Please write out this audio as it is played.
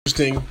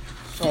Interesting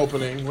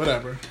opening,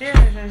 whatever.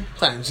 Yeah.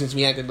 Fine, since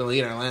we had to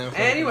delete our last one.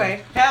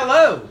 Anyway,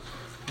 hello.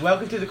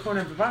 Welcome to the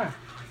corner of the bar.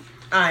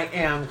 I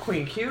am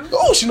Queen Q.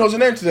 Oh, she knows her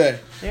name today.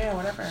 Yeah,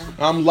 whatever.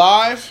 I'm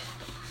live.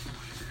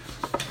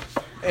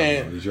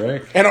 And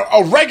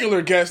a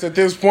regular guest at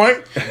this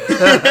point.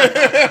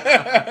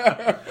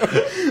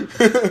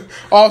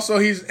 Also,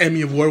 he's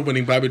Emmy Award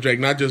winning Bobby Drake,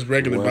 not just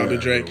regular Bobby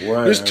Drake.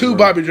 There's two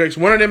Bobby Drakes.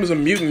 One of them is a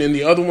mutant, and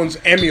the other one's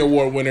Emmy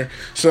Award winner.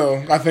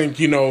 So I think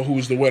you know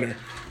who's the winner.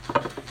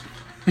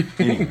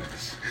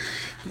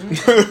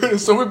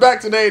 So we're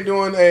back today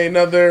doing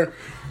another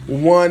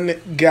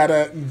One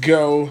Gotta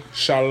Go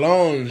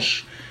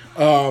challenge.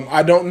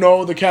 I don't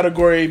know the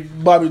category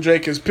Bobby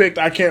Drake has picked.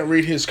 I can't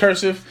read his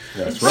cursive.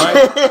 That's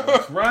right.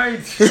 That's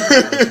right.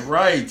 That's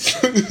right.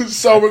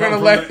 So we're gonna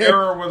let the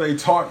era where they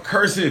taught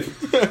cursive,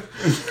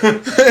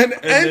 an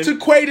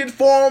antiquated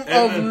form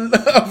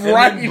of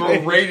writing.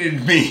 Then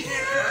berated me.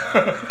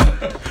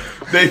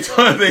 They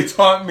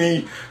taught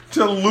me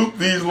to loop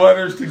these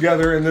letters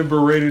together and then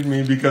berated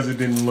me because it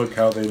didn't look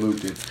how they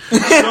looped it.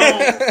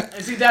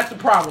 And see, that's the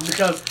problem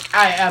because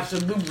I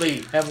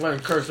absolutely have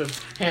learned cursive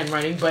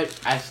handwriting, but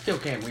I still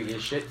can't read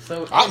this shit.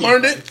 So I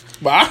learned it,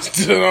 but I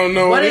still don't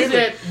know what it is either.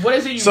 it. What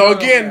is it? So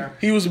again,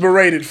 he was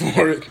berated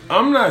for it.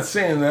 I'm not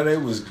saying that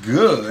it was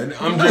good.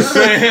 I'm just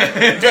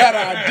saying that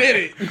I did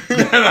it.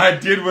 That I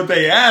did what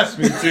they asked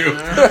me to.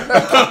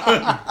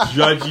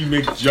 Judgy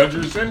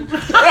McJudgerson.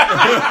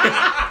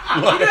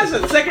 That's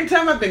the second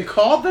time I've been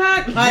called that?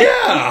 Like,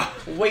 yeah.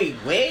 Wait.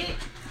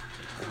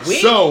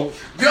 So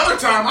the other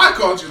time I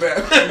called you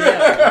that.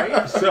 Yeah,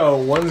 right? So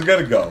one's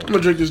gotta go. I'm gonna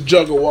drink this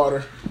jug of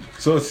water.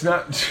 So it's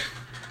not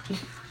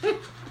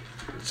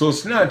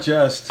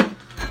just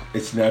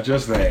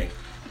they.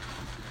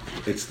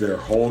 It's their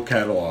whole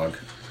catalog.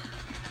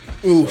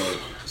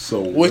 Oof.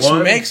 So which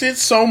makes it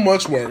so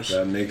much worse.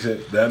 That makes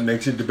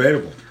it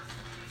debatable.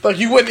 Like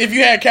you wouldn't if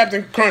you had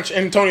Captain Crunch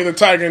and Tony the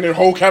Tiger in their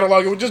whole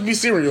catalog, it would just be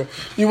cereal.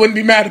 You wouldn't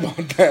be mad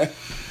about that.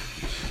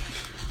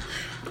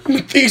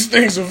 These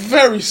things are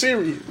very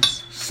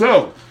serious.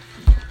 So,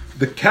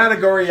 the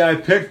category I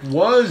picked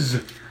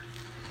was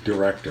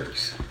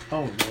directors.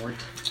 Oh Lord.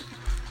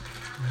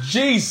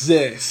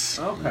 Jesus.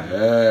 Okay.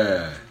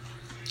 Yeah.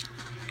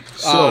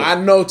 So I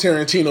know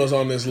Tarantino's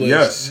on this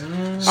list. Yes.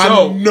 I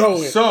know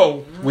it.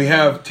 So we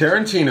have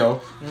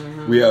Tarantino,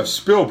 we have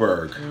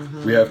Spielberg,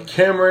 we have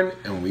Cameron,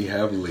 and we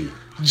have Lee.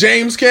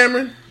 James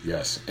Cameron?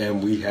 Yes.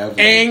 And we have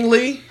Ang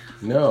Lee?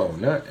 No,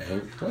 not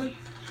Ang. What?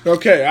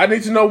 Okay, I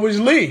need to know which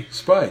Lee.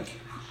 Spike.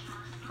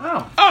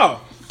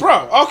 Oh,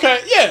 bro.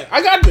 Okay, yeah,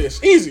 I got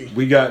this. Easy.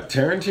 We got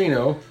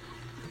Tarantino,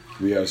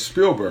 we have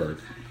Spielberg,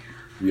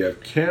 we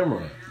have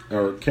Cameron,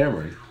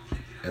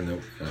 and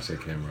then I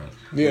said Cameron.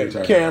 Yeah,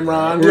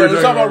 Cameron. We were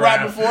talking about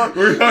rap before.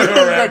 We were talking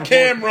about rap before.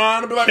 Cameron.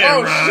 I'd be like,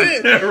 Cameron. oh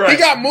shit, Right. He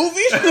got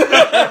movies.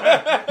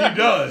 He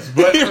does,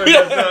 but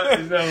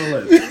it's not on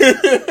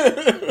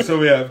the list. So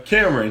we have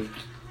Cameron,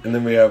 and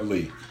then we have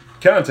Lee.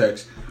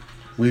 Context: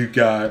 we've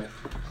got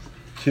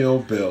Kill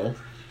Bill.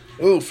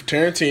 Oof,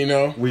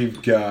 Tarantino.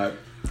 We've got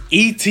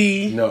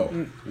E.T.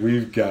 No,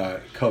 we've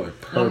got Color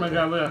Purple. Oh my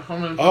God!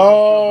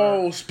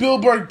 Oh,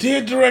 Spielberg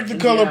did direct The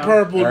Color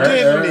Purple,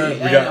 didn't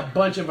he? We got a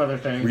bunch of other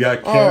things. We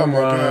got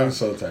Cameron,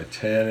 so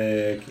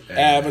Titanic,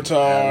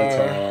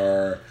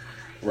 Avatar,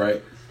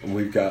 right? And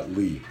we've got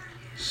Lee,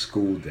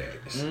 School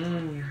Days.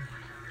 Do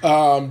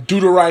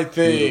the Right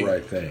Thing. Do the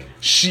Right Thing.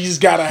 She's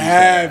gotta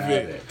have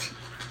it.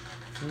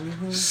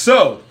 Mm-hmm.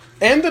 So,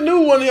 and the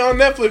new one on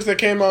Netflix that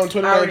came out in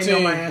 2019. I already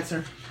know my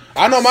answer.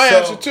 I know my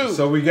answer too.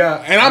 So we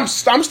got, and I'm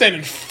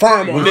standing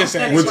firm on this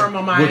answer. Firm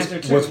on my answer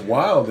too. What's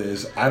wild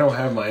is I don't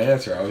have my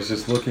answer. I was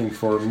just looking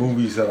for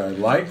movies that I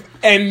liked,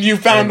 and you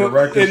found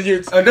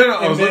directors.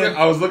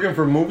 I was looking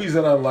for movies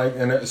that I liked,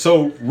 and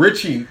so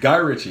Guy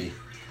Ritchie,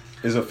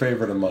 is a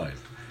favorite of mine.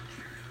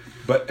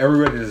 But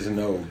everybody doesn't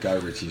know Guy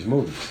Ritchie's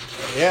movies.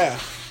 Yeah,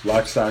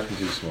 Lock, Stock, and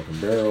Two Smoking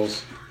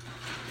Barrels,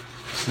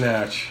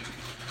 Snatch.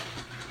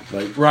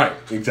 Right,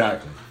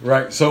 exactly.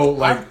 Right,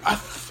 so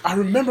I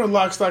remember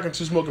Lock, Stock, and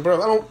Two Smoking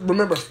Barrels. I don't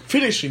remember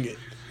finishing it.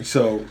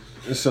 So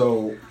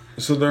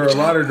there are a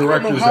lot of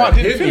directors that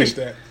hit me.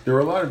 There were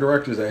a lot of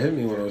directors that hit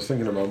me when I was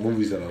thinking about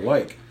movies that I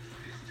like,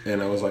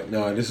 and I was like,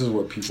 "No, this is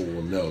what people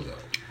will know, though."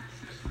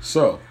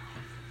 So,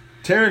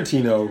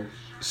 Tarantino,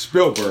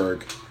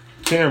 Spielberg,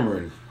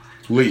 Cameron,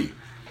 Lee,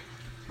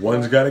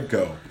 one's got to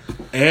go,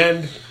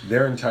 and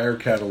their entire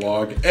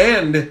catalog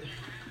and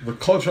the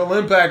cultural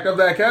impact of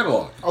that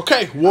catalog.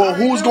 Okay, well,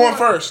 who's going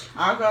first?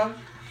 I'll go.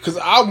 Because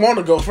I want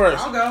to go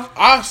first. I'll go.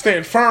 I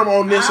stand firm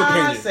on this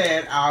opinion. I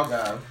said I'll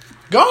go.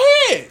 Go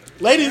ahead.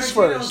 Ladies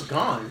first.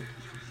 Gone.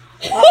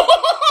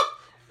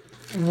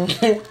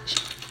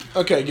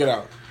 Okay, get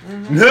out.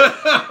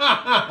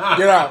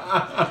 Get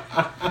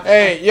out.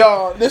 Hey,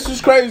 y'all, this is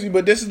crazy,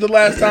 but this is the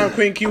last time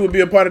Queen Q will be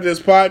a part of this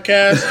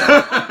podcast.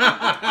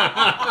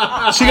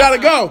 She gotta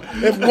go.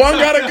 If one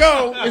gotta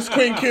go, it's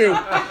Queen Q.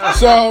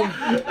 So,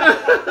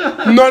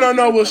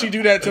 no, will she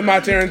do that to my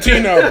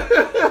Tarantino?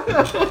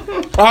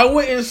 I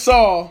went and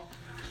saw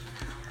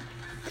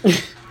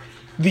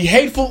The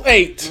Hateful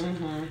Eight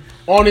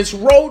on its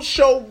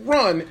roadshow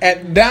run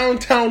at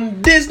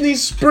downtown Disney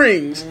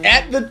Springs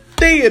at the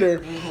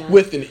theater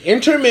with an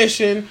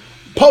intermission,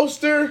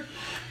 poster,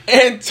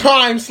 and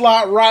time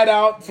slot right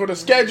out for the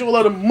schedule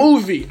of the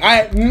movie.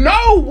 I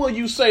know will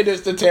you say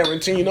this to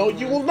Tarantino.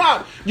 You will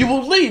not. You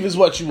will leave is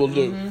what you will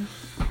do.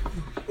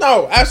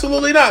 No,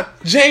 absolutely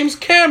not. James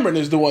Cameron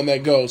is the one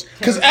that goes.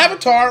 Because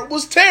Avatar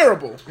was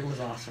terrible. It was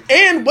awesome.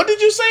 And what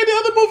did you say the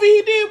other movie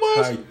he did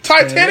was?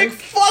 Titanic?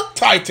 Fuck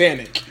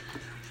Titanic.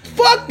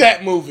 Fuck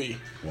that movie.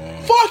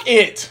 Wow. Fuck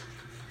it.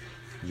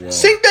 Whoa.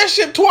 Sink that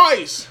shit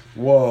twice.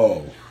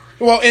 Whoa.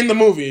 Well, in the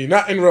movie,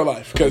 not in real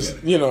life.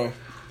 Because, you know.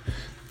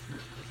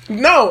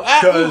 No,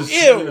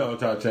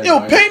 Titanic. Ew,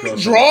 paint me,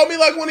 draw me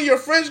like one of your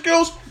French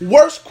girls.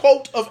 Worst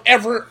quote of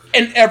ever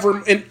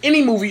in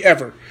any movie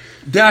ever.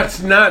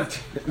 That's not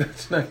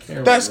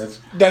Cameron.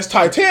 That's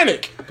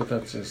Titanic. But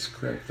that's a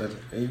script. But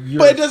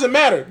it doesn't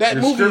matter. That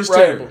movie is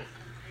terrible.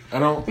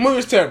 The movie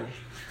is terrible.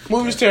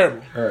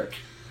 All right.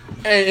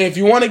 And if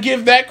you want to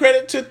give that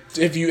credit to,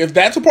 if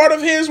that's a part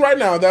of his right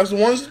now, that's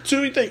the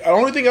two things. The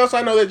only thing else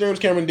I know that James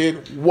Cameron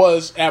did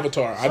was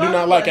Avatar. I do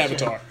not like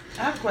Avatar.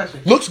 I have a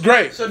question. Looks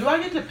great. So do I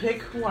get to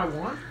pick who I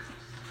want?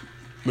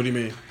 What do you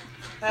mean?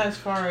 As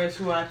far as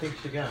who I think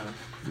should go.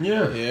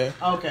 Yeah.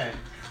 Okay.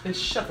 Then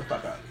shut the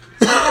fuck up.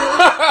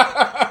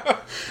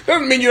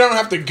 Doesn't mean you don't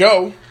have to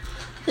go.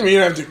 I mean, you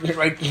don't have to,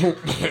 like,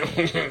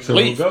 so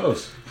leave. Who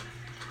goes?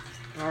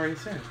 I already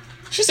said.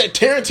 She said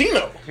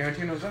Tarantino.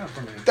 Tarantino's out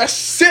for me. That's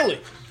silly.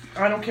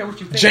 I don't care what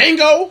you think.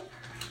 Django.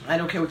 I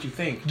don't care what you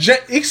think.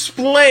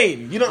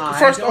 Explain. You don't.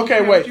 First, don't okay,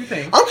 care wait. what you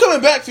think. I'm coming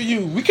back to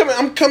you.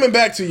 I'm coming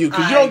back to you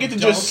because you don't get to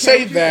just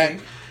say that.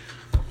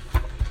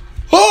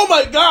 Oh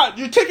my God!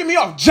 You're taking me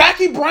off.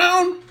 Jackie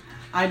Brown.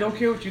 I don't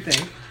care what you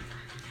think.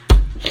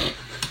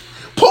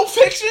 Pulp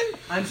Fiction.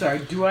 I'm sorry.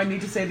 Do I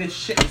need to say this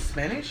shit in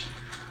Spanish?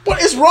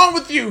 What is wrong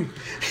with you?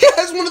 He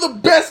has one of the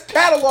best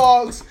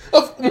catalogs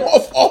of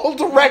all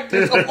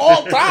directors of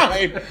all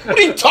time. What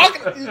are you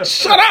talking?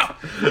 Shut up,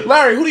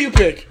 Larry. Who do you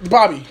pick?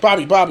 Bobby,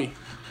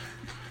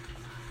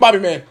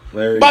 man.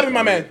 Larry, Bobby,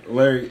 my man.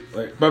 Larry,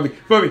 Bobby.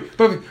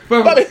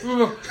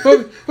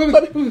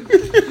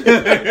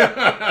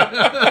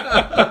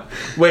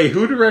 Wait,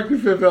 who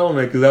directed Fifth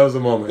Element? Because that was a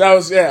moment. That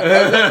was,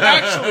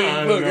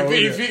 actually, look,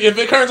 if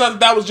it turns out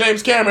that was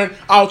James Cameron,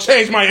 I'll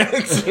change my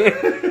answer.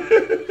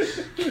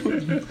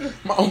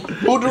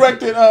 Who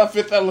directed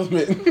Fifth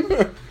Element?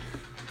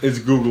 It's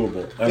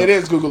Googleable. It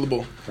is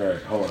Googleable. All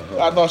right, hold on.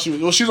 I thought she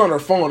was. Well, she's on her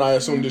phone. I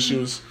assumed that she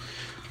was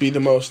be the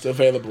most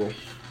available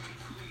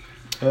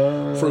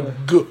for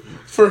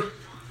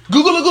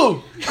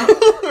Google.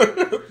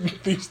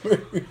 These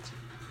things.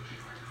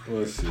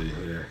 Let's see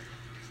here.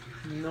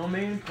 No me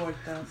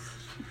importas.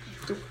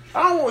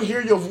 I don't want to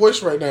hear your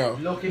voice right now.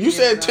 You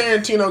said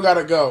Tarantino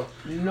gotta go.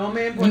 No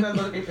me importa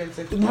lo que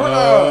pensé.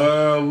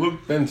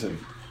 Luke Benson.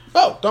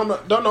 Oh,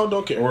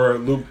 don't care. Or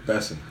Luke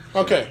Besson.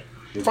 Okay.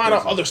 Find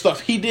out other stuff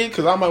he did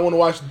because I might want to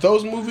watch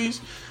those movies.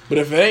 But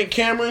if it ain't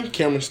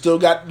Cameron still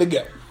got to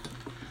go.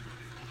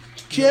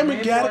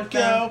 Cameron gotta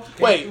go.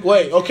 Wait.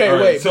 Okay,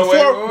 wait. So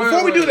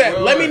before we do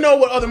that, let me know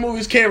what other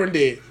movies Cameron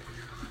did.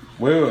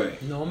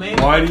 Wait. No me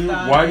why do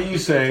you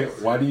say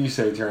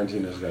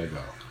Tarantino's gotta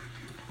go?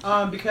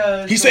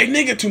 Because he say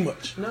nigga too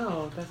much.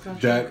 No, that's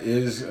not true. That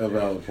is a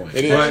valid point.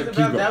 It is.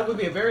 That would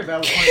be a very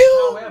valid point.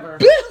 However,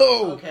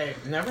 Bill. Okay,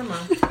 never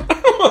mind.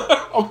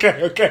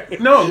 Okay.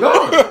 No,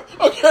 go.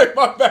 Okay,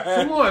 my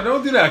bad. Come on,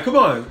 don't do that. Come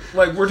on.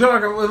 Like we're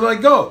talking.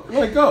 Like go.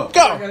 I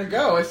gotta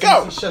go.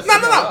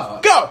 No.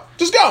 Go.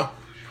 Just go.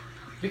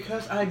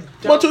 Because I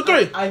don't. 1, 2,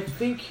 3. I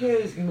think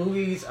his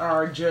movies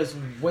are just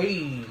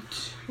way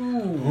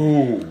too.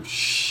 Oh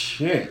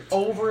shit.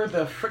 Over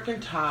the freaking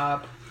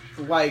top.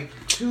 Like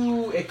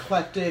too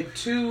eclectic,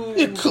 too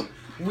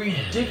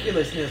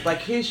ridiculousness. Like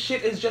his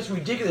shit is just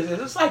ridiculous.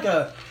 It's like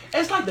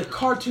the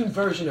cartoon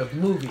version of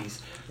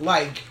movies.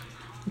 Like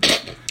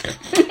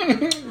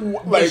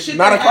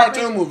not a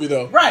cartoon movie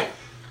though. Right.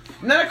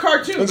 Not a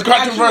cartoon. It's a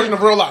cartoon version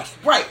of real life.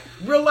 Right.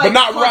 Real life.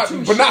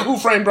 But not Who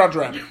Framed Roger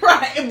Rabbit.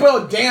 Right.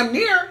 Well, damn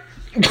near.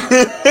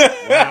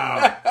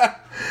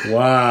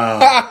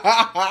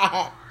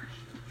 Wow.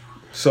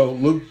 So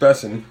Luke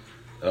Besson,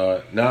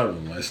 not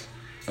on the list.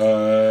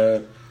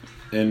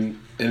 In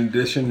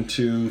addition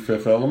to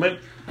Fifth Element,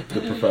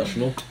 The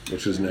Professional,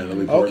 which is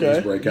Natalie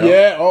Portman's breakout.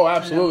 Yeah,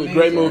 absolutely.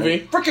 Great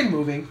movie. Freaking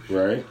movie.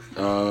 Right.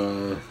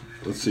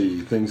 Let's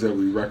see. Things that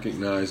we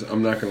recognize.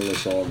 I'm not going to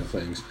list all the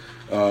things.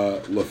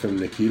 La Femme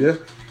Nikita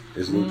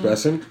is Luke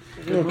Besson.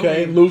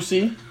 Okay.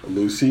 Lucy.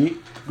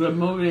 Good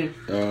movie.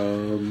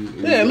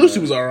 Lucy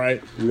was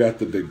alright. We got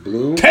The Big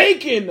Blue.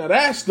 Taken! Now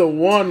that's the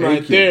one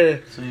right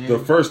there. The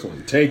first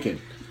one, Taken.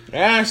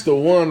 That's the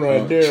one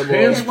right there,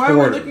 boy. Why are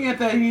we looking at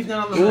that? He's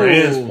not on the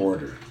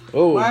Transporter.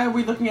 Ooh. Why are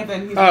we looking at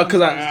that? Because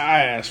I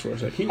asked for a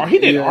second. He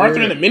did Arthur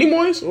and the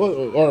Minimoys?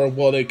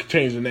 Or they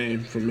changed the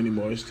name from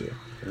Minimoys to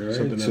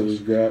something else. So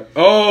we've got...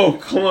 Oh,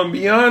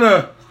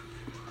 Colombiana.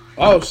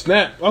 Oh,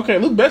 snap. Okay,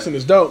 Luke Besson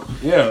is dope.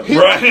 Yeah, I'm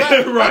glad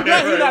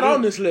he's not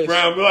on this list.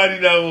 Right, I'm glad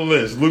he's not on the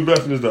list. Luke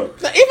Besson is dope.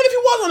 Now, even if he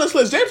was on this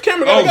list. James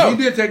Cameron gotta go.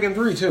 He did Taken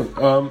 3 too.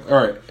 All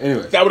right.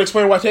 Anyway, that would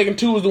explain why Taken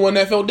 2 was the one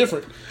that felt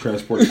different.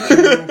 Transporter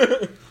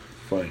 2.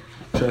 Funny.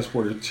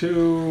 Transporter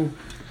 2.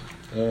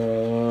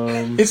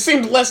 It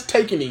seemed less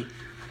Taken-y.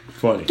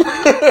 Funny.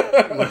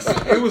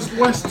 It was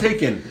less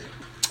Taken.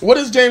 What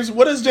is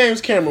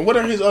James Cameron? What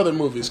are his other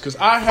movies? Because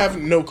I have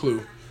no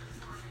clue.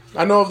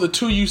 I know of the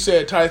two you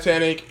said,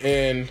 Titanic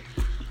and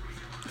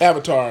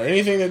Avatar.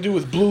 Anything to do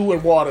with blue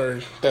and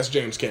water, that's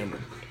James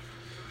Cameron.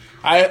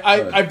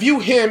 I view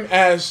him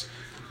as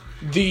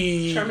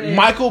the Terminator.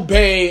 Michael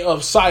Bay of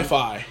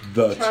sci-fi.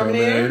 The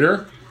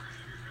Terminator.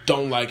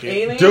 Don't like it.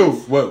 Aliens?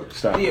 Dude, whoa,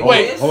 stop.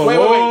 Wait.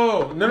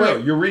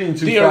 No, you're reading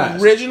too fast.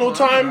 The original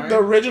the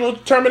original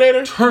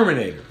Terminator?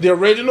 Terminator. The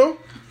original?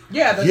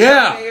 Yeah,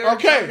 Terminator,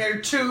 okay.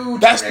 Terminator 2,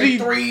 That's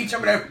Terminator 3,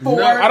 Terminator 4.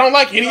 No, I don't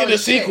like any of the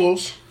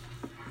sequels.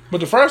 But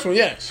the first one,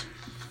 yes.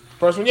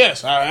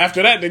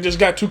 After that, they just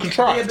got too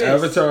contrived.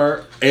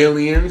 Avatar,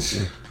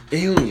 Aliens.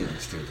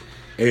 Aliens, dude.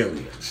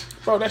 Aliens.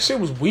 Bro, that shit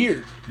was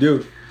weird.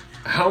 Dude,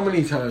 how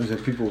many times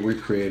have people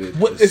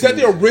recreated... Is that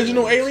the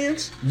original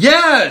Aliens?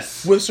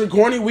 Yes! With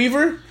Sigourney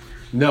Weaver?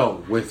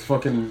 No, with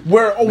fucking...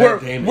 Where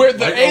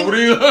the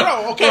aliens...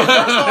 Bro, okay,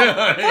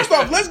 first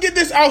off, let's get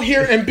this out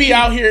here and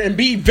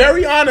be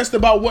very honest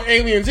about what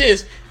Aliens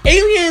is.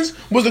 Aliens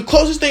was the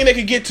closest thing they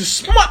could get to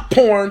smut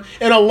porn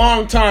in a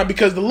long time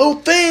because the little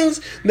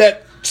things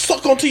that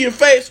suck onto your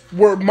face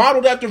were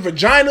modeled after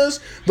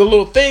vaginas. The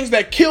little things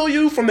that kill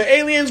you from the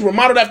aliens were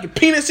modeled after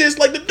penises.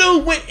 Like, the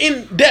dude went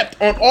in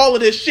depth on all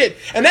of this shit.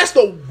 And that's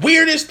the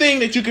weirdest thing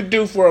that you could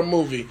do for a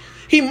movie.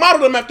 He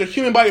modeled them after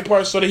human body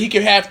parts so that he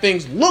could have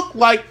things look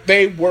like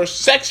they were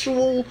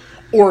sexual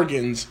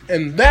organs.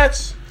 And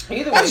that's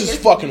just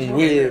fucking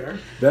weird.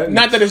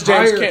 Not that it's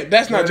James Cameron.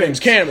 That's not James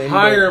Cameron.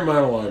 Entire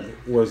monologue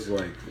was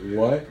like,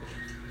 what?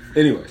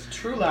 Anyways.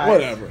 True Lies.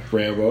 Whatever.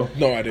 Rambo.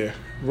 No idea.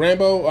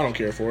 Rambo, I don't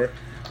care for it.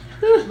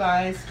 True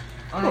Lies.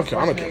 I don't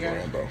care for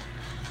Rambo.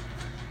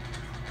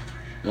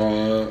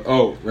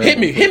 Rambo. Hit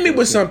me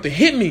with something.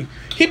 Hit me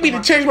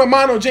to change my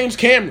mind on James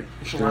Cameron.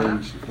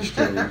 Strange.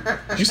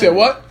 You said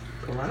what?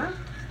 Piranha?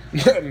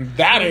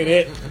 That ain't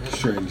it.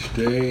 Strange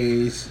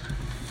Days.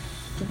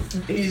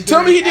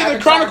 Tell me he did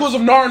the Chronicles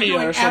of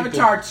Narnia or something.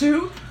 Avatar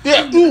 2?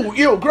 Yeah, ooh,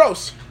 ew,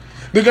 gross.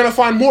 They're gonna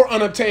find more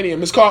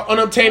unobtainium. It's called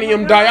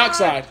unobtainium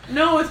dioxide.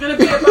 No, it's gonna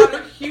be about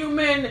a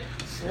human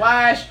 /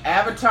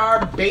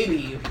 Avatar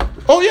baby.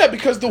 Oh yeah,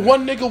 because the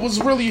one nigga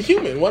was really a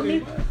human,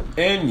 wasn't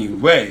he?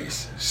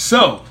 Anyways,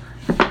 so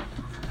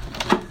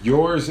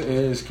yours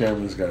is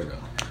Cameron's gotta go.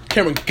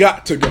 Cameron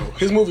got to go.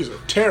 His movies are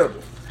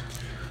terrible.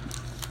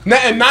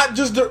 And not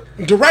just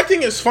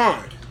directing is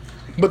fine,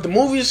 but the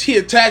movies he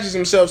attaches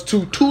himself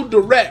to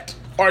direct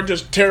are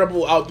just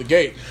terrible out the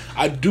gate.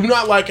 I do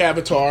not like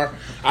Avatar.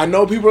 I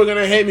know people are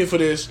gonna hate me for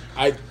this.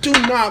 I do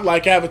not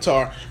like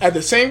Avatar. At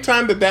the same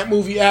time that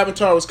movie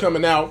Avatar was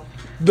coming out,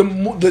 the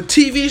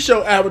TV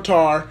show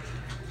Avatar,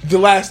 The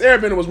Last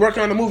Airbender, was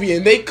working on the movie,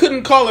 and they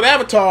couldn't call it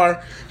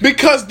Avatar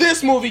because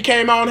this movie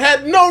came out and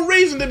had no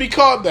reason to be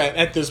called that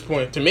at this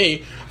point. To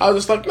me, I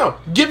was just like, no,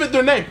 give it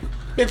their name.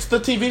 It's the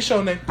TV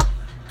show name.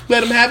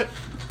 Let them have it.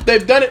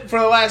 They've done it for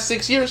the last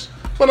 6 years.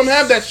 Let them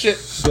have that shit.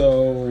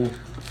 So,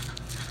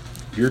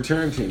 you're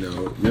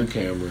Tarantino, you're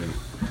Cameron.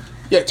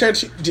 Yeah,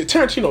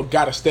 Tarantino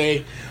gotta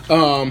stay.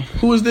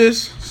 Who is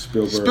this?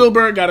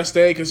 Spielberg gotta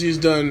stay because he's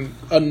done...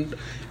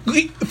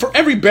 for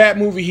every bad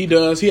movie he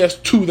does, he has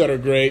 2 that are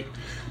great.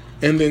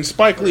 And then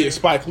Spike Lee is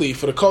Spike Lee.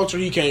 For the culture,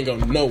 he can't go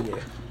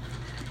nowhere.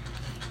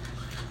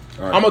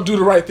 Right. I'm gonna do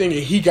the right thing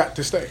and he got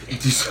to stay.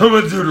 I'm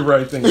gonna do the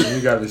right thing and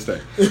he got to stay.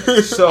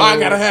 So I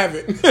gotta have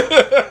it.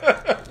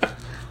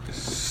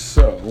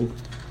 So,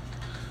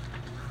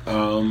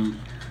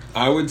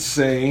 I would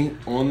say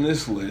on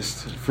this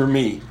list, for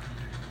me,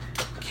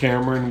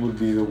 Cameron would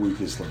be the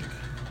weakest link.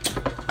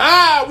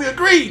 We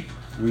agree.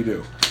 We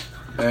do.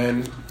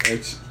 And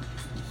it's...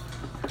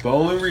 The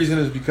only reason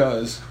is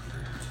because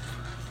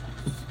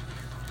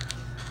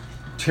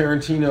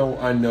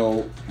Tarantino, I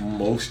know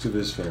most of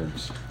his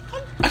films.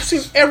 I've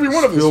seen every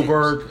one of his films.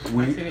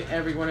 I've seen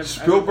every one of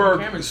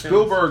Spielberg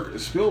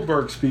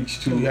speaks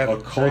to a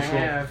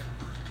cultural...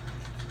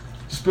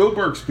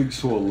 Spielberg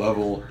speaks to a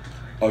level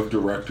of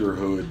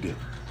directorhood,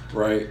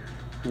 right?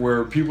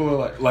 Where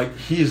people are like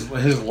his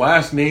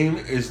last name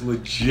is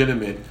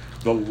legitimate.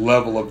 The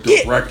level of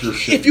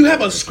directorship. If you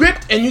have a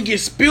script and you get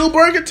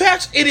Spielberg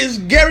attached, it is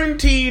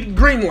guaranteed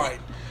green light.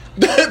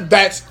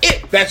 That's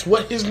it. That's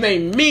what his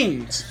name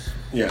means.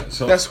 Yeah,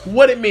 so that's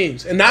what it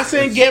means. And not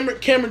saying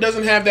Cameron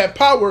doesn't have that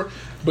power,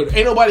 but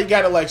ain't nobody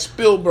got it like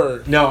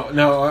Spielberg. No,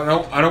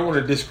 I don't want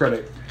to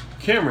discredit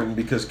Cameron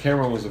because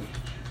Cameron was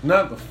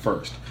not the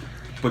first,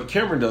 but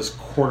Cameron does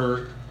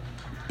 $250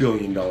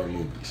 million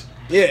movies.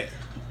 Yeah,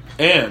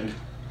 and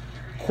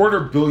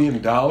 $250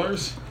 million.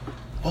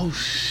 Oh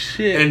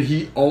shit! And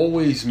he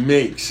always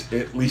makes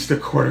at least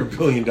 $250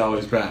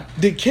 million back.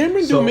 Did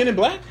Cameron do Men in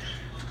Black?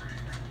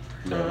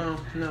 No,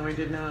 he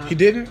did not. He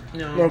didn't?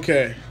 No.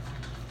 Okay.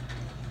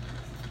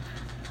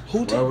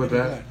 Who did Men in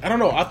Black? I don't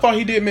know. I thought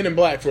he did Men in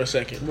Black for a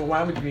second. Well,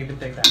 why would you even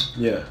think that?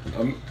 Yeah.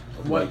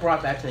 What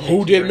brought that to him?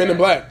 Who did Men in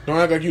Black? Don't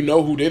act like you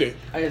know who did it.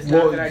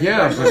 Well,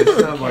 yeah,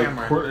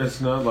 but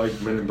it's not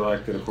like Men in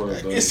Black did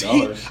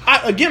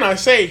 $250 million. I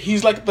say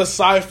he's like the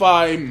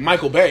sci-fi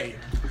Michael Bay.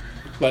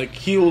 Like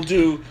he'll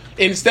do,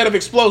 instead of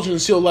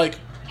explosions, he'll like,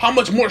 how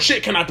much more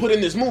shit can I put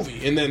in this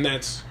movie? And then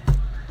that's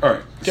all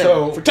right.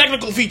 So for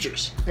technical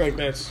features, like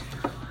that's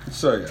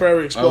for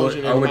every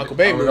explosion in a Michael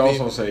Bay movie. I would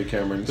also say,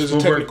 Cameron, there's a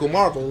technical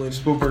marvel. And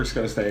Spielberg's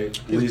got to stay.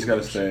 Lee's got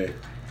to stay.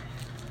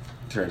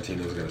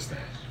 Tarantino's got to stay.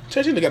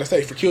 Tarantino got to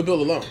stay for Kill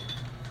Bill alone.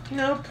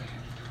 Nope.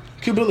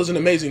 Kill Bill is an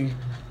amazing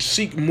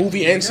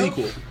movie and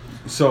sequel.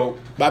 So,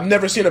 but I've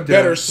never seen a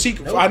better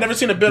sequel. Nope. I've never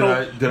seen a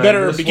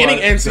better beginning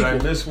and sequel.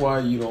 Did I miss why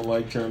you don't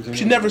like Tarantino?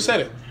 She never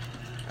said it.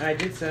 I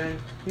did say.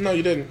 No,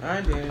 you didn't.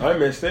 I did. I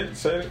missed it.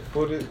 Say it.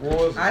 What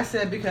was it? I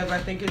said because I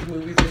think his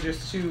movies are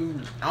just too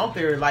out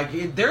there.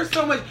 Like there's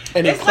so much.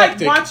 And it's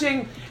eclectic. Like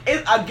watching.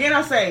 Again,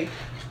 I say.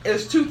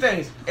 It's two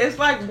things. It's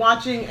like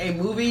watching a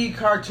movie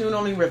cartoon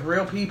only with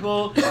real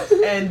people,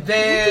 and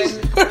then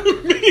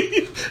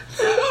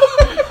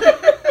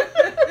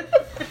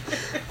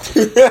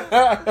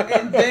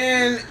and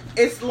then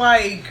it's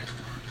like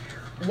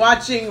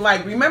watching,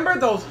 like, remember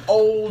those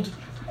old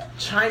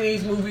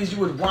Chinese movies you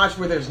would watch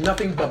where there's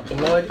nothing but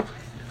blood,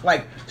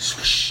 like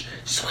swish,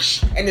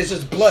 swish, and there's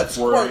just blood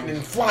squirting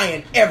and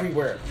flying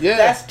everywhere. Yeah,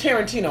 that's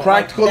Tarantino.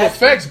 Practical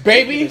effects,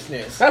 baby.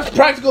 That's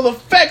practical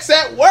effects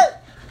at work.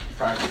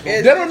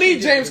 They don't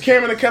need James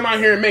Cameron to come out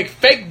here and make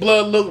fake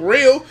blood look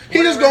real.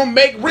 He just gonna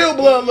make real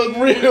blood look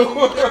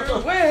real.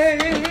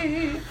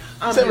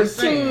 I'm just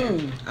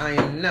saying, I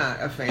am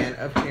not a fan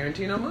of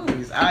Tarantino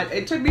movies.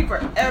 It took me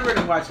forever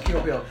to watch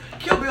Kill Bill.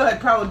 Kill Bill had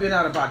probably been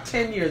out about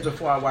 10 years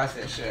before I watched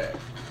that shit.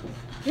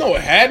 No,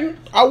 it hadn't.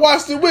 I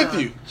watched it with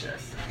you.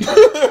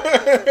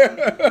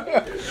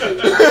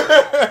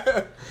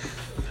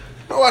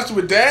 I watched it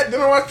with Dad,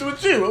 then I watched it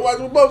with you. I watched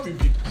it with both you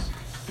people.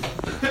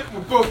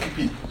 With both you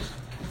people.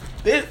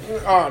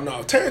 Oh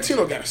no,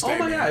 Tarantino gotta stay. Oh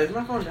my god, is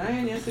my phone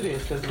dying? Yes, it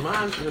is. Because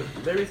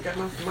Larry's got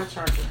my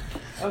charger.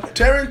 Okay.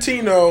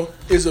 Tarantino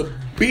is a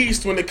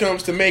beast when it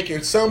comes to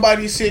making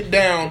somebody sit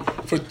down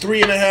for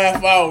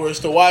 3.5 hours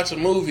to watch a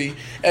movie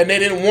and they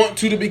didn't want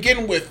to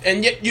begin with,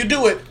 and yet you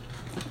do it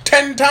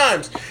 10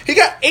 times. He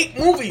got 8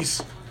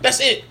 movies.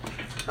 That's it.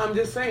 I'm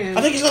just saying.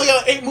 I think he's only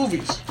got 8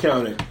 movies.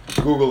 Count it.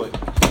 Google it.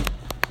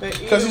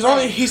 Because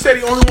he said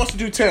he only wants to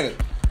do 10.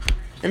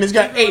 And he's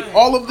got 8.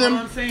 All of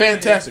them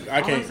fantastic.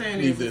 I can't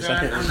leave this. I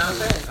can't. I'm not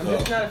saying. I'm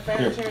just not a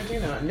fan of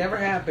Tarantino. Never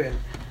happened.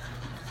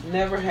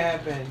 Never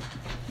happened.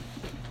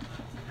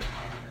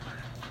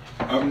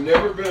 I've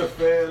never been a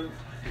fan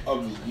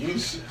of the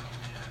use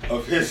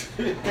of his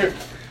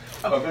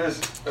of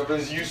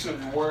his use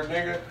of the word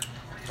nigga.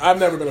 I've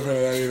never been a fan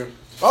of that either.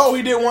 Oh,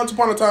 he did Once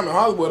Upon a Time in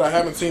Hollywood. I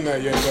haven't seen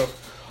that yet though.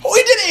 Oh,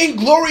 he did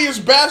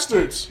Inglourious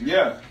Bastards.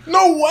 Yeah.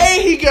 No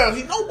way he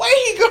goes. No way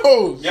he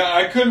goes. Yeah,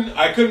 I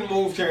couldn't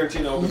move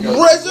Tarantino because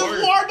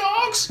Reservoir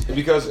Dogs.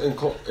 Because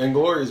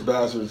Inglourious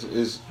Bastards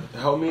is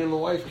how me and the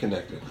wife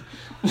connected.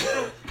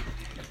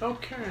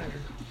 Okay.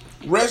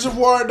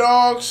 Reservoir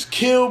Dogs,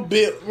 Kill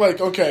Bill. Like,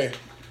 okay,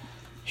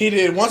 he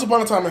did Once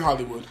Upon a Time in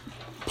Hollywood,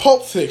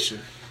 Pulp Fiction,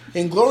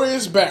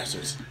 Inglourious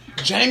Bastards,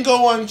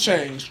 Django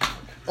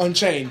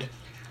Unchained,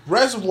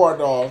 Reservoir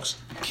Dogs,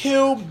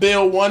 Kill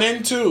Bill 1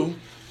 and 2.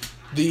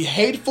 The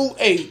Hateful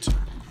Eight,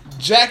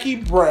 Jackie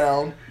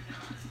Brown,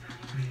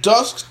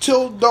 Dusk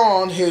Till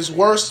Dawn, his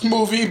worst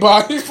movie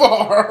by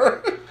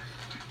far.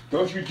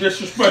 Don't you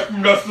disrespect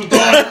Dusk Till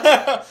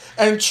Dawn.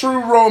 And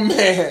True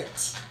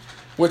Romance,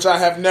 which I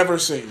have never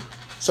seen.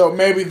 So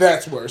maybe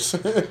that's worse.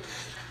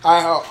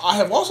 I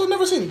have also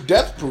never seen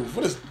Death Proof.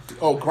 What is...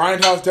 Oh,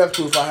 Grindhouse Death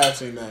Proof, I have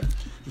seen that.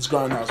 It's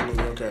Grindhouse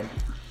movie, okay.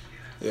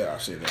 Yeah,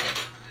 I've seen that.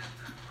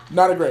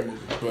 Not a great movie,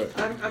 but...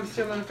 I'm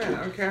still not a fan. I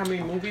don't care how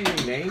many movies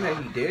you name that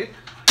he did.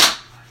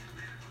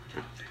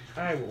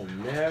 I will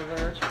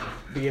never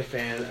be a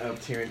fan of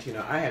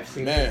Tarantino. I have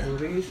seen his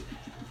movies.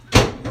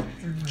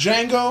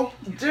 Django?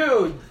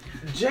 Dude,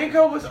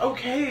 Django was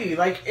okay.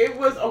 Like, it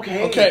was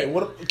okay. Okay,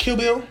 what... Kill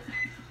Bill?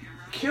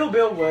 Kill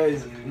Bill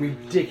was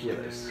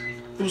ridiculous.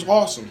 It was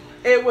awesome.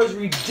 It was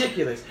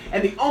ridiculous.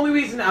 And the only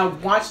reason I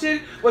watched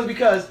it was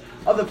because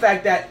of the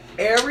fact that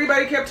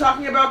everybody kept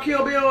talking about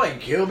Kill Bill and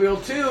Kill Bill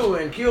 2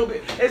 and Kill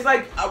Bill. It's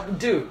like,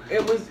 dude,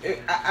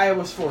 I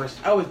was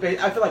forced. I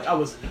feel like I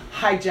was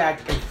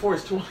hijacked and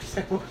forced to watch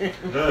that movie.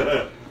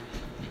 I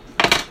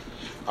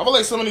feel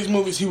like some of these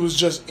movies he was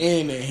just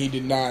in and he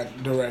did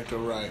not direct or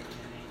write.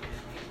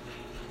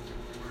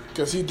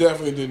 Because he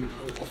definitely did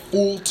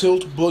Full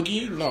Tilt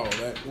Boogie. No,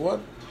 what?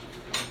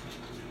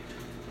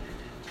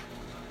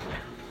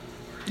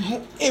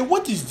 Hey,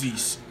 what is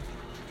this?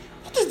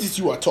 What is this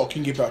you are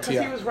talking about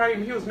here? Because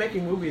he was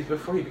making movies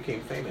before he became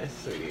famous.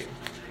 So yeah.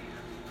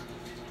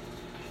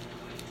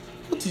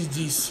 What is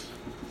this?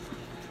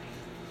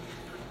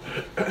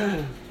 But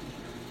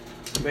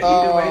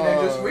either way,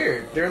 they're just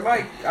weird. They're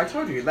like, I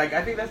told you, like,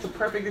 I think that's the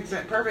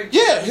perfect.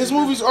 Yeah, his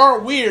movies are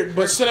weird,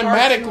 but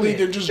cinematically,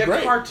 they're just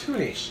great. They're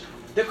cartoonish.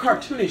 The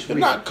cartoonish. They're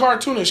not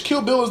cartoonish.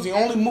 Kill Bill is the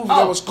only movie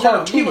that was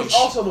cartoonish. No, he was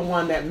also the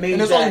one that made. And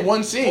there's only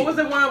one scene. What was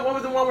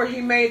the one where he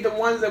made the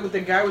ones that with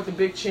the guy with the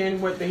big chin,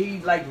 where he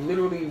like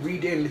literally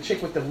redid, and the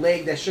chick with the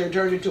leg that sure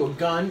turned into a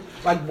gun?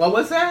 Like, what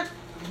was that?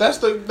 That's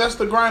the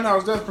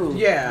Grindhouse Death Proof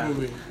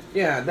movie.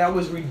 Yeah, that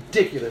was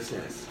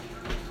ridiculousness.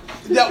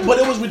 But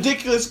it was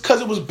ridiculous because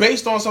it was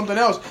based on something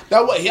else.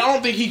 I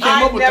don't think he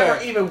came up with that. I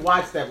never even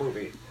watched that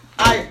movie.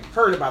 I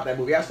heard about that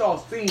movie. I saw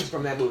scenes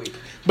from that movie.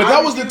 But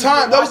that was the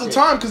time. That was the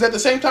time because at the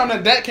same time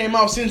that came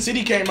out, Sin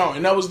City came out,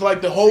 and that was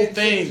like the whole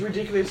thing. It's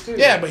ridiculous too.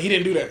 Yeah, but he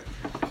didn't do that.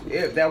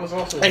 Yeah, that was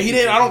also. And he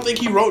didn't. I don't think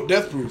he wrote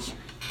Death Proofs.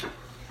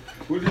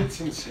 Who did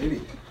Sin City?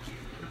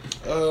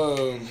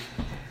 Let's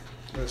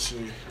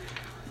see.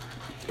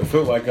 I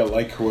feel like I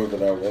like whoever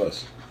that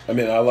was. I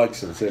mean, I like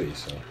Sin City,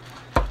 so.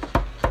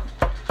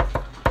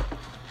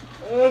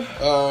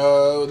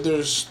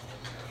 There's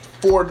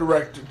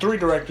three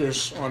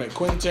directors on it: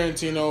 Quentin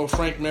Tarantino,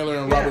 Frank Miller,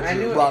 and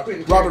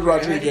Robert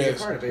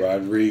Rodriguez.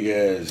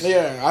 Rodriguez.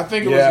 Yeah, I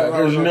think it was.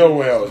 There's no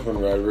way I was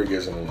putting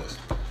Rodriguez on the list.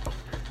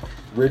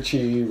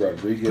 Richie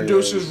Rodriguez.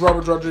 Producers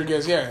Robert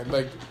Rodriguez. Yeah,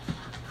 like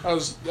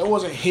that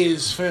wasn't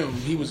his film.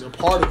 He was a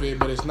part of it,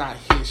 but it's not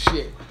his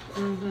shit.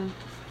 Mm-hmm.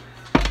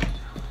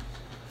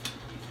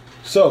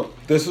 So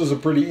this was a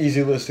pretty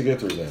easy list to get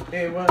through then.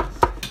 It was.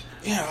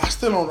 Yeah,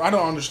 I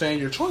don't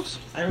understand your choice.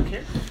 I don't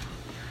care.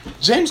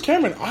 James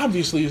Cameron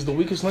obviously is the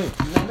weakest link.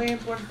 Nobody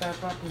imported that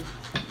properly.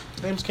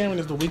 James Cameron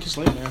is the weakest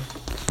link, man.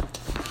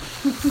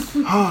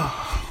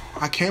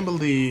 I can't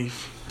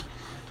believe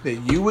that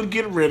you would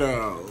get rid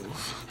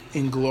of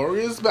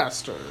Inglourious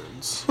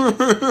Bastards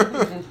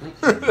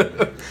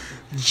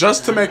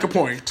just to make a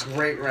point.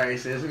 Great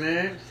rice, isn't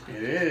it?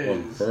 It is.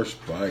 Well,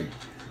 first bite.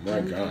 My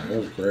God, that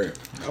was great.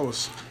 That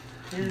was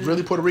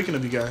really Puerto Rican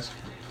of you guys.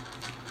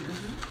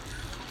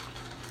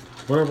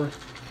 Whatever.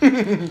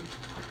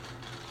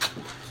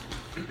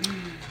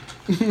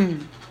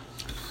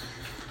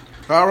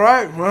 All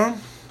right, well,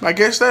 I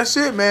guess that's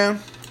it, man.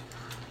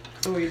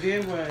 Oh, you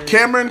did what?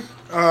 Cameron,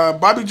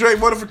 Bobby Drake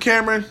voted for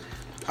Cameron.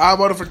 I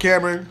voted for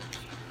Cameron.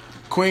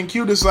 Queen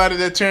Q decided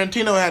that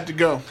Tarantino had to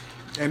go,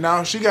 and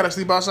now she got to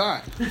sleep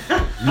outside.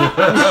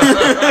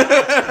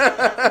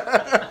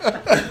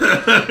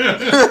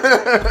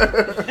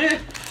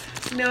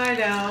 No, I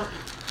don't.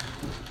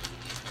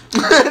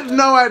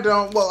 No, I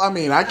don't. Well, I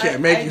mean, I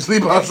can't make you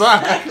sleep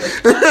outside.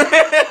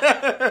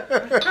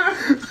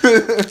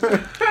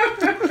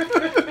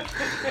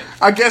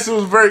 I guess it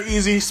was very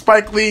easy.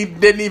 Spike Lee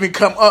didn't even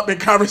come up in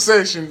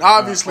conversation.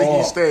 Obviously,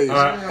 he stays.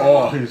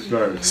 He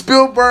stays.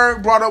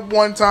 Spielberg brought up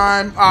one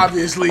time.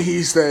 Obviously,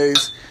 he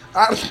stays.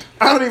 I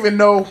don't even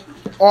know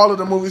all of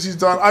the movies he's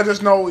done. I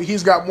just know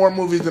he's got more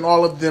movies than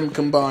all of them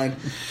combined.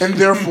 And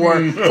therefore,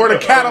 for the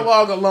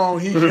catalog alone,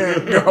 he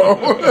can't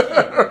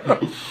go.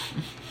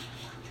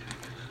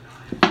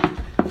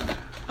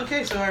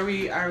 Okay, so are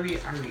we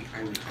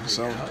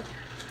So, out?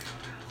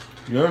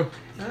 Yeah.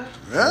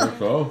 yeah.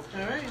 So. All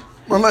right.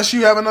 Unless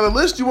you have another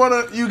list you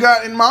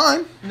got in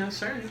mind. No,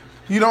 sir.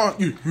 You don't.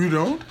 You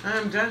don't.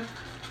 I'm done.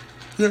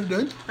 You're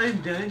done.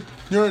 I'm done.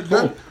 You're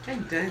done.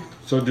 I'm done.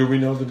 So, do we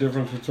know the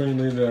difference between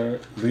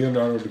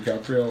Leonardo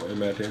DiCaprio and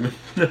Matt Damon?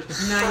 We're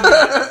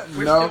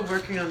still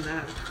working on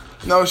that.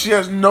 No, she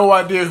has no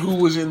idea who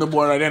was in The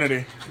Bourne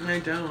Identity. I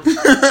don't.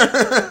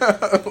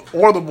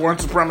 Or The Bourne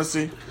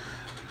Supremacy.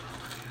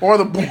 Or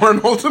The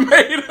Bourne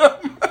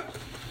Ultimatum.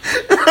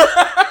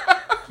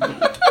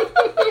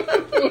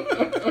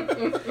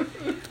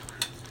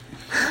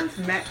 That's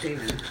Matt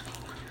Damon.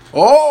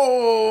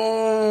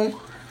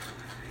 Oh,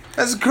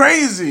 that's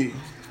crazy.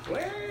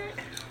 What?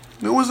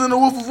 It was in The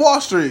Wolf of Wall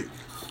Street.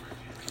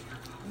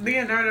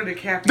 Leonardo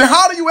DiCaprio. Then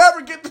how do you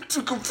ever get the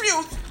two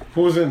confused?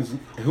 Who was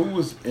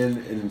in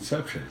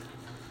Inception?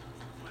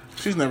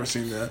 She's never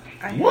seen that.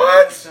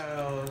 What?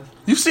 So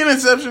You've seen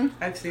Inception?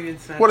 I've seen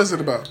Inception. What is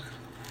it about?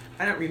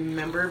 I don't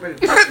remember, but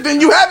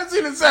Then you haven't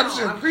seen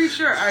Inception. No, I'm pretty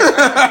sure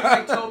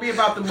I told me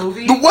about the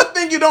movie. The one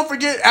thing you don't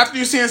forget after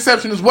you see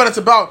Inception is what it's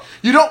about.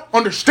 You don't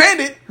understand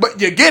it, but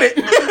you get it.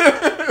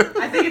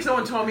 I think if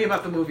someone told me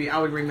about the movie, I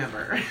would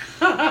remember.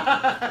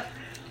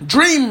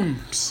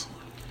 Dreams.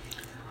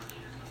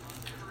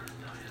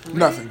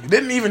 Nothing. It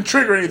didn't even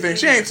trigger anything.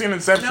 She ain't seen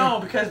Inception. No,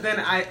 because then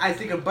I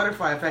think of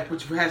Butterfly Effect,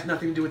 which has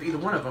nothing to do with either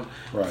one of them.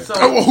 Right. So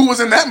Oh, well, who was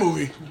in that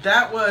movie?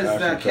 that was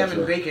Ashton Kevin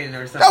Kutcher. Bacon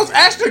or something. That was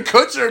Ashton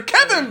Kutcher.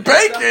 Kevin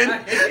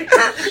Bacon.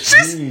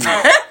 She's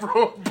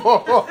terrible.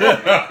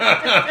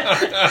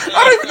 I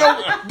don't even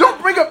know.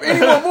 Don't bring up any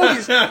more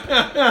movies.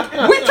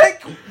 We take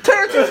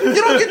Tarantino.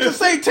 You don't get to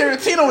say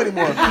Tarantino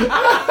anymore.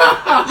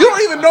 You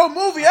don't even know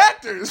movie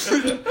actors,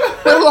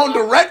 let alone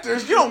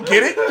directors. You don't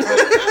get it.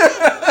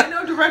 I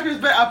know directors,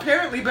 but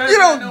apparently better. You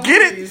than I don't know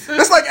get movies. it.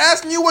 That's like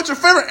asking you what your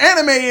favorite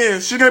anime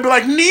is. You're gonna be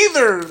like,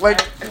 neither.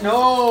 Like,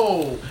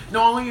 No,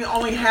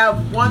 only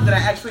have one that I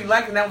actually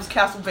liked, and that was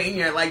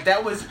Castlevania. Like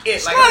that was it.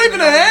 it's Like, not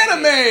even an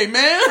anime,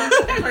 man.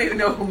 I don't even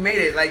know who made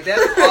it. Like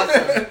that's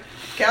awesome.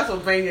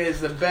 Castlevania is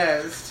the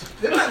best.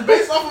 Isn't that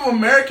based off of an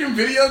American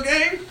video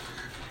game?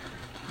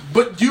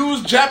 But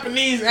use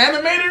Japanese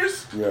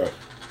animators? Yeah.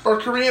 or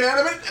Korean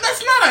anime.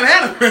 That's not an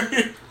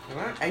anime.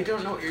 What? I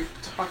don't know what you're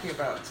talking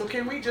about. So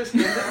can we just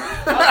end it?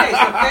 Okay,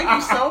 so thank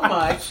you so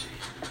much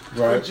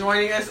for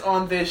joining us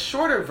on this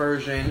shorter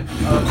version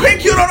of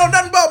Quick, you don't know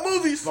nothing about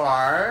movies.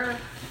 Bar.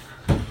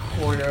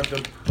 Corner of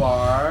the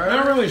bar.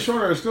 Not really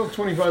shorter. It's still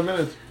 25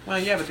 minutes. Well,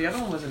 yeah, but the other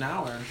one was an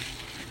hour.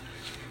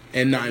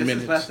 And 9 this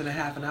minutes. Is less than a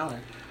half an hour.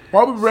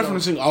 Why are we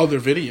referencing other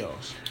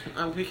videos?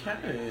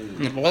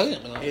 Because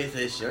it's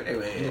a shorter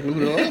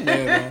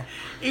way.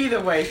 Either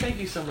way, thank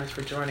you so much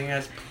for joining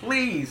us.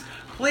 Please,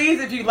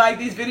 if you like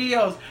these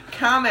videos,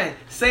 comment,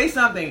 say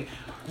something,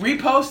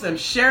 repost them,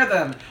 share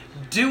them,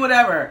 do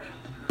whatever.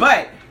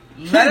 But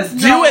let us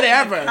know in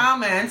the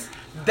comments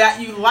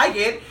that you like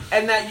it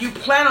and that you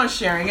plan on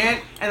sharing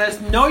it, and let us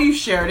know you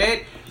shared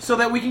it so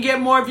that we can get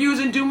more views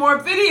and do more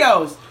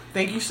videos.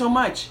 Thank you so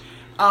much.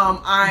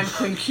 I'm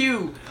Quinn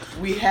Q.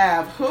 We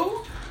have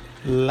who?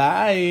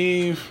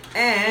 Live.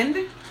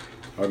 And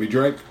Harvey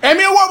Drake.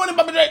 Emmy Award-winning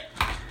Bobby Drake.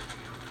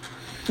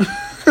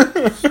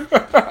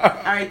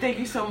 Alright, thank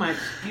you so much.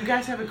 You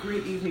guys have a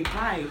great evening.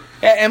 Bye.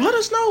 And let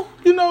us know,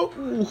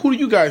 who do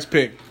you guys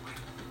pick?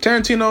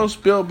 Tarantino,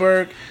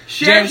 Spielberg,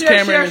 James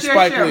Cameron, and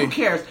Spike Lee. Who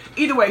cares?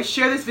 Either way,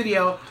 share this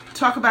video.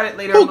 Talk about it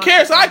later. Who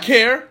cares? I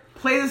care.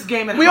 Play this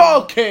game at home. We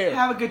all care.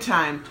 Have a good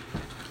time.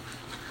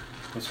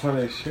 That's why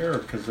they share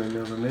it, because they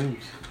know the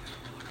names.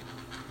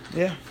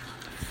 Yeah.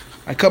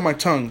 I cut my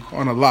tongue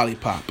on a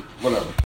lollipop. Whatever.